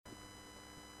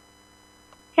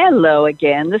Hello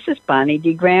again. This is Bonnie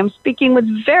D. Graham speaking with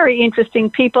very interesting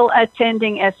people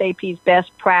attending SAP's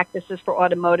Best Practices for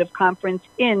Automotive Conference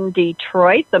in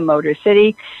Detroit, the Motor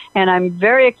City. And I'm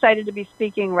very excited to be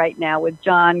speaking right now with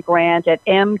John Grant at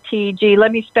EmTeeGee.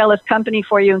 Let me spell his company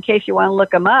for you in case you want to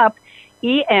look him up.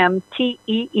 EmTeeGee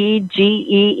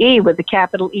with the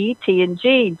capital E, T, and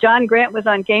G. John Grant was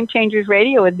on Game Changers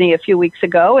Radio with me a few weeks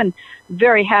ago, and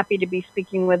very happy to be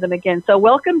speaking with him again. So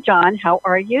welcome, John. How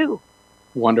are you?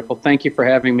 Wonderful. Thank you for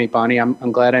having me, Bonnie.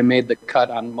 I'm glad I made the cut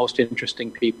on most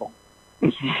interesting people.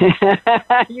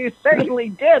 You certainly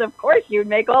did. Of course, you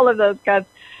make all of those cuts.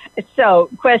 So,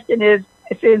 question is,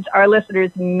 since our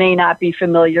listeners may not be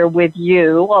familiar with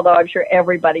you, although I'm sure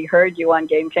everybody heard you on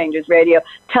Game Changers Radio,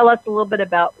 tell us a little bit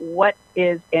about what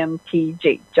is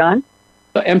EmTeeGee. John?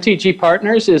 So EmTeeGee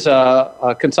Partners is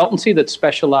a consultancy that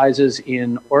specializes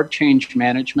in org change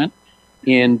management,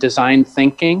 in design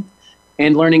thinking,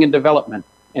 and learning and development.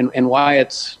 And why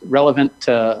it's relevant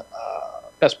to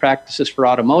best practices for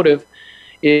automotive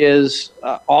is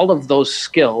all of those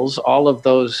skills, all of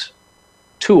those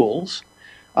tools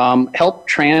help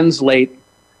translate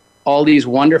all these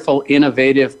wonderful,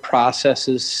 innovative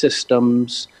processes,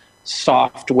 systems,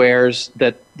 softwares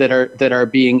that are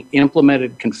being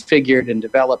implemented, configured, and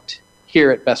developed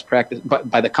here at Best Practice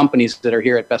by the companies that are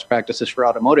here at Best Practices for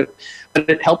Automotive.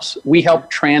 But we help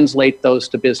translate those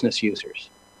to business users,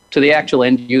 to the actual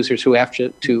end users who have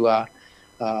to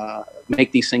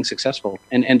make these things successful.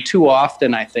 And too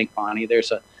often, I think, Bonnie,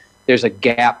 there's a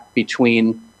gap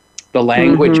between the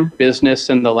language of business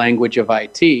and the language of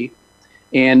IT.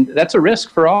 And that's a risk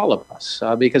for all of us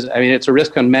because, I mean, it's a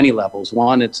risk on many levels.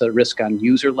 One, it's a risk on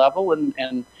user level,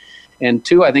 and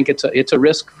two, I think it's a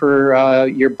risk for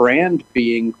your brand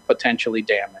being potentially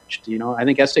damaged. You know, I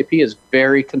think SAP is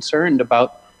very concerned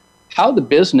about how the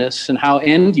business and how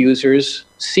end users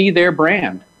see their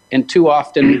brand, and too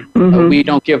often we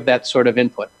don't give that sort of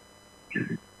input.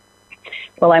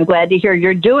 Well, I'm glad to hear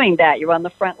you're doing that. You're on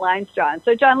the front lines, John.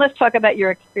 So, John, let's talk about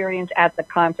your experience at the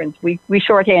conference. We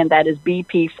shorthand that as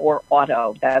BP for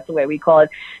Auto. That's the way we call it.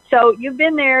 So you've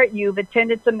been there. You've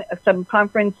attended some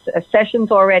conference sessions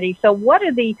already. So what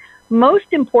are the most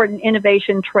important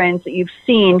innovation trends that you've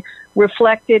seen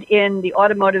reflected in the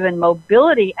automotive and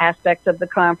mobility aspects of the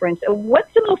conference?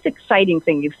 What's the most exciting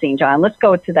thing you've seen, John? Let's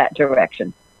go to that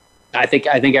direction. I think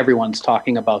everyone's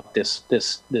talking about this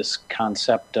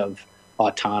concept of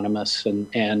autonomous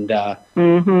and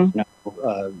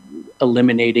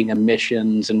eliminating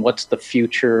emissions, and what's the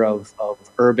future of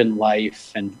urban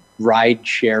life and ride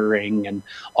sharing, and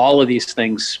all of these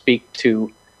things speak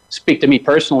to me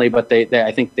personally, but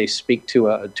I think they speak to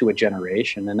a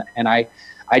generation, and I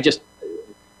just,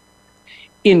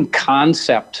 in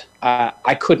concept,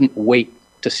 I couldn't wait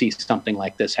to see something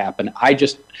like this happen. I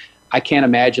can't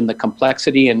imagine the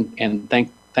complexity, and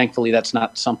thankfully that's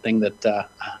not something that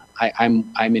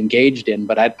I'm engaged in,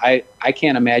 but I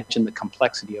can't imagine the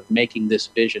complexity of making this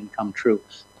vision come true.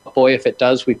 But boy, if it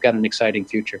does, we've got an exciting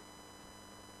future.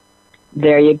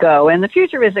 There you go. And the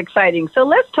future is exciting. So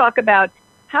let's talk about,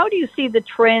 how do you see the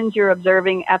trends you're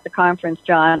observing at the conference,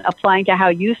 John, applying to how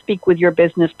you speak with your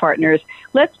business partners?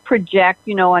 Let's project,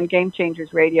 on Game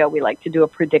Changers Radio, we like to do a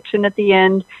prediction at the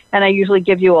end, and I usually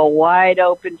give you a wide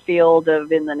open field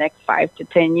of in the next 5 to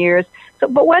 10 years. So,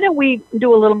 but why don't we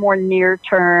do a little more near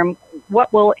term?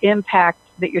 What will impact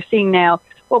that you're seeing now?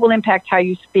 What will impact how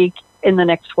you speak in the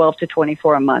next 12 to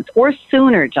 24 months or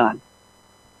sooner, John?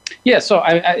 Yeah, so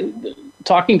I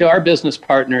talking to our business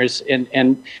partners,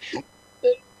 and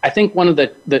I think one of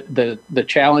the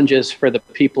challenges for the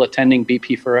people attending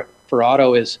BP for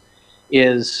Auto is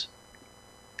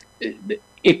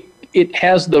it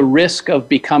has the risk of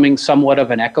becoming somewhat of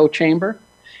an echo chamber,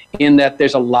 in that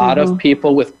there's a lot of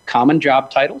people with common job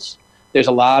titles. There's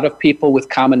a lot of people with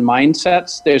common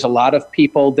mindsets. There's a lot of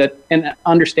people that, and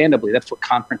understandably, that's what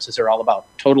conferences are all about.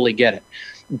 Totally get it.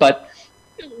 But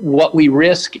what we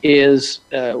risk is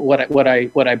what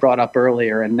I brought up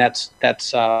earlier, and that's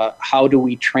how do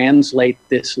we translate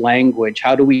this language?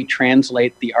 How do we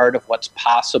translate the art of what's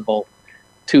possible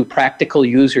to practical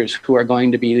users who are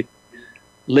going to be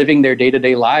living their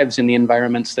day-to-day lives in the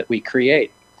environments that we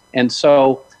create? And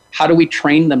so, how do we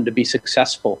train them to be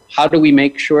successful? How do we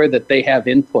make sure that they have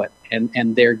input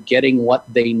and they're getting what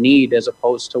they need as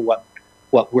opposed to what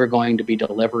we're going to be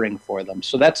delivering for them?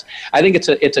 So I think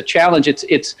it's a challenge.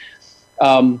 It's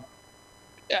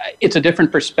a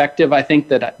different perspective, I think,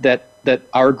 that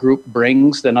our group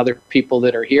brings than other people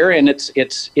that are here, and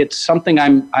it's something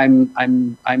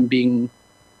I'm being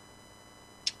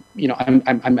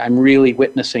I'm really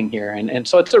witnessing here, and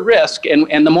so it's a risk.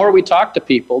 And the more we talk to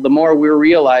people, the more we're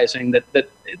realizing that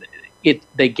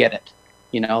they get it.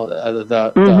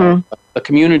 The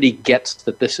community gets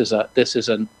that this is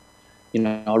a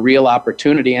real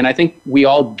opportunity, and I think we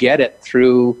all get it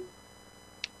through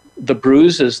the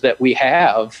bruises that we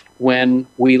have when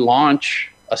we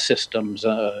launch a systems,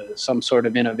 some sort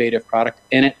of innovative product,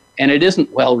 and it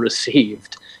isn't well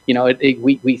received.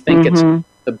 We think it's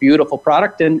a beautiful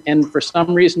product, and for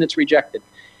some reason it's rejected.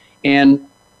 And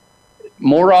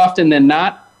more often than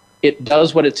not, it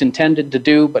does what it's intended to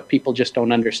do, but people just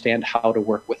don't understand how to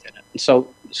work within it. And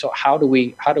so how do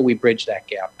we bridge that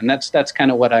gap? And that's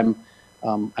kind of what I'm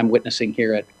witnessing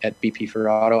here at BP for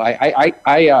Auto.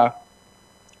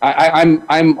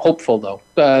 I'm hopeful though.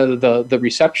 The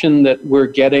reception that we're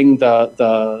getting,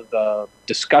 the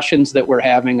discussions that we're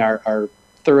having are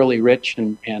thoroughly rich,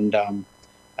 and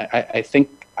I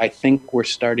think we're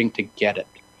starting to get it.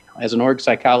 As an org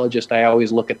psychologist, I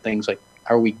always look at things like,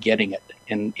 are we getting it?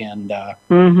 And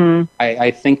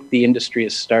I think the industry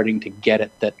is starting to get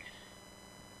it that,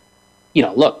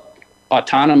 look,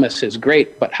 autonomous is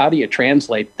great, but how do you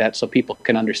translate that so people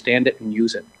can understand it and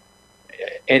use it?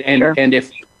 And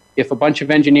if a bunch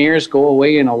of engineers go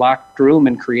away in a locked room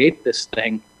and create this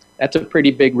thing, that's a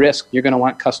pretty big risk. You're going to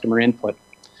want customer input.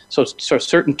 So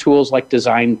certain tools like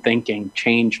design thinking,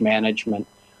 change management,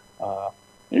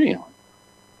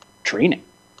 training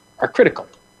are critical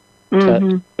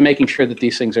to making sure that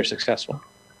these things are successful.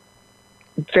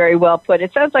 Very well put.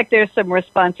 It sounds like there's some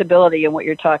responsibility in what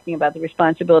you're talking about, the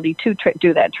responsibility to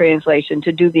do that translation,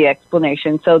 to do the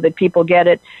explanation so that people get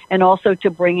it, and also to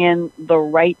bring in the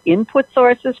right input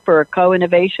sources for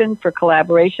co-innovation, for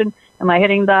collaboration. Am I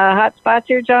hitting the hot spots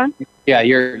here, John? Yeah,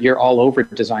 you're all over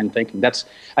design thinking.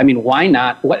 Why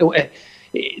not? The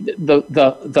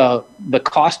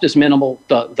cost is minimal.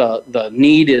 The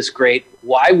need is great.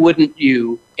 Why wouldn't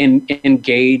you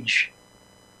engage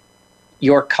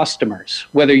your customers,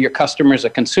 whether your customer is a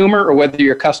consumer or whether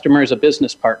your customer is a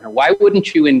business partner? Why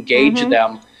wouldn't you engage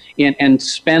them and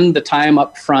spend the time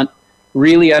up front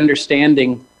really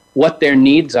understanding what their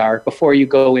needs are before you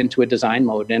go into a design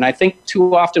mode? And I think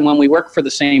too often when we work for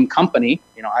the same company,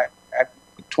 I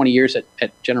 20 years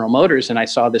at General Motors, and I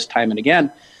saw this time and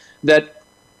again, that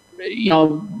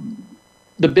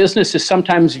the business is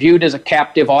sometimes viewed as a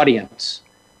captive audience.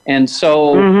 And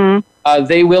so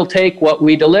they will take what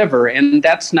we deliver, and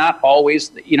that's not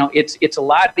always, it's a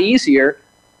lot easier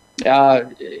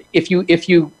if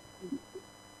you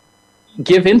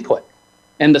give input,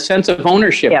 and the sense of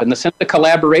ownership and the sense of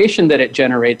collaboration that it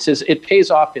generates it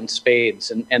pays off in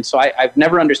spades. And so I've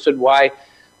never understood why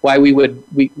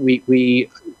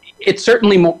it's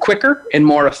certainly more quicker and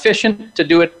more efficient to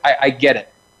do it. I get it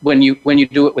when you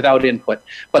do it without input,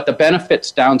 but the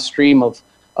benefits downstream of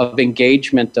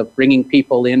engagement, of bringing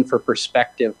people in for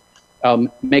perspective,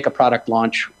 make a product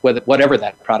launch, whatever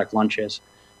that product launch is,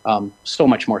 so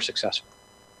much more successful.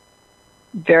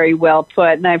 Very well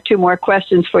put. And I have two more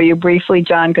questions for you briefly,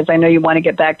 John, because I know you want to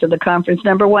get back to the conference.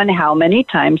 Number one, how many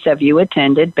times have you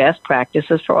attended Best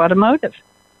Practices for Automotive?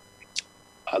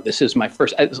 This is my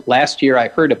first. Last year I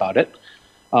heard about it.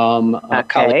 A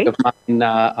colleague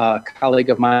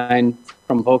of mine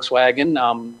from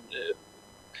Volkswagen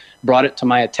brought it to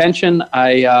my attention.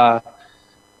 The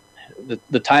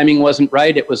timing wasn't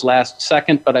right. It was last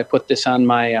second, but I put this on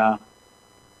my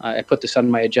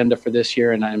agenda for this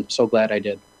year, and I'm so glad I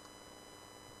did.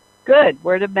 Good.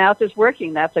 Word of mouth is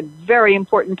working. That's a very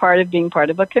important part of being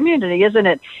part of a community, isn't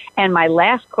it? And my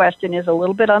last question is a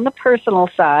little bit on the personal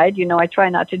side. I try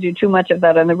not to do too much of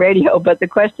that on the radio, but the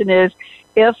question is,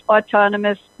 if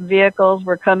autonomous vehicles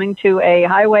were coming to a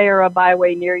highway or a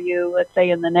byway near you, let's say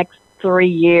in the next 3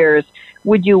 years,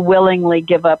 would you willingly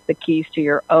give up the keys to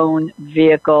your own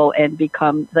vehicle and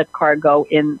become the cargo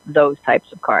in those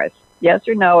types of cars? Yes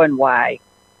or no, and why?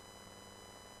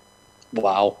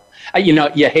 Wow.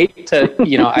 You hate to,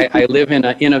 I live in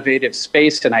an innovative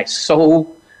space, and I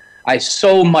so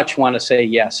much want to say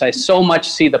yes. I so much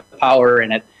see the power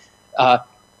in it.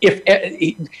 If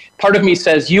part of me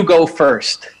says you go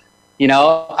first,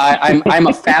 I'm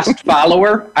a fast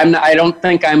follower. I don't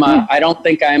think I'm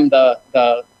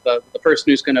the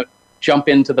person who's going to jump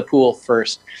into the pool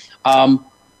first.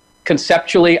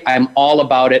 Conceptually, I'm all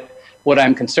about it. What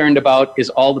I'm concerned about is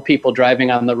all the people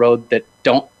driving on the road that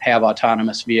don't have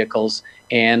autonomous vehicles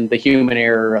and the human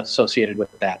error associated with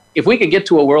that. If we could get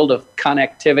to a world of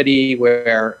connectivity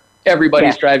where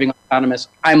everybody's driving autonomous,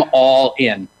 I'm all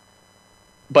in.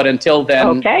 But until then,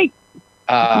 okay.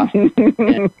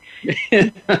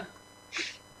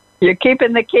 You're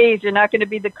keeping the keys. You're not going to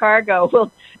be the cargo.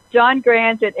 Well, John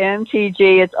Grant at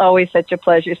EmTeeGee, it's always such a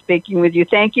pleasure speaking with you.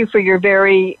 Thank you for your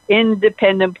very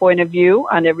independent point of view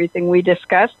on everything we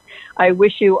discussed. I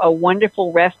wish you a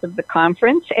wonderful rest of the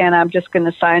conference, and I'm just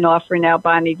going to sign off for now.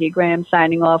 Bonnie D. Graham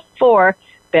signing off for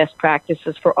Best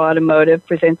Practices for Automotive,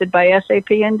 presented by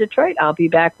SAP in Detroit. I'll be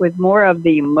back with more of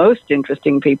the most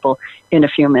interesting people in a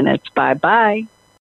few minutes. Bye-bye.